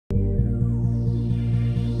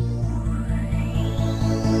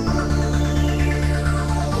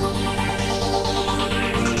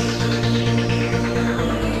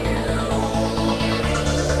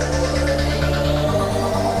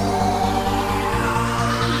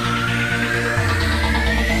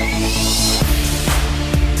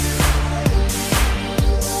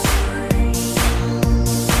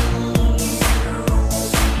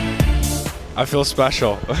I feel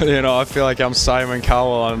special. You know, I feel like I'm Simon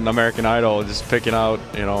Cowell on American Idol, just picking out,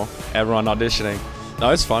 you know, everyone auditioning.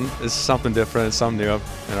 No, it's fun. It's something different. It's something new.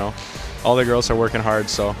 You know, all the girls are working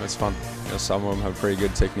hard, so it's fun. You know, some of them have pretty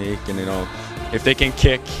good technique, and you know, if they can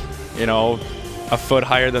kick, you know, a foot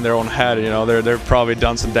higher than their own head, you know, they're probably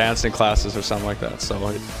done some dancing classes or something like that.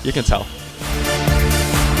 So you can tell.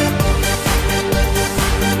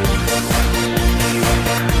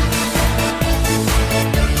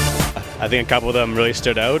 I think a couple of them really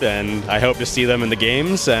stood out, and I hope to see them in the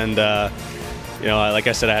games. And you know, like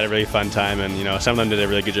I said, I had a really fun time, and you know, some of them did a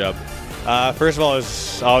really good job. First of all, it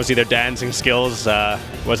was obviously their dancing skills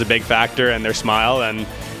was a big factor, and their smile. And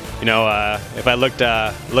you know, if I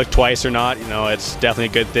looked twice or not, you know, it's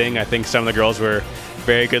definitely a good thing. I think some of the girls were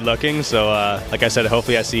very good looking. So, like I said,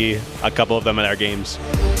 hopefully I see a couple of them at our games.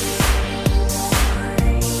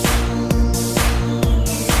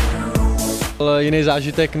 Jiný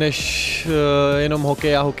zážitek než jenom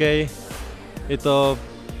hokej a hokej. Je to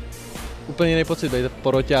úplně jiný pocit být v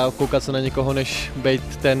porotě a koukat se na někoho, než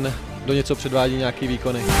být ten, kdo něco předvádí, nějaký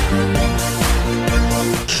výkony.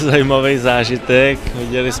 Zajímavý zážitek,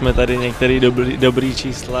 viděli jsme tady některé dobrý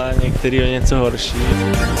čísla, některé o něco horší.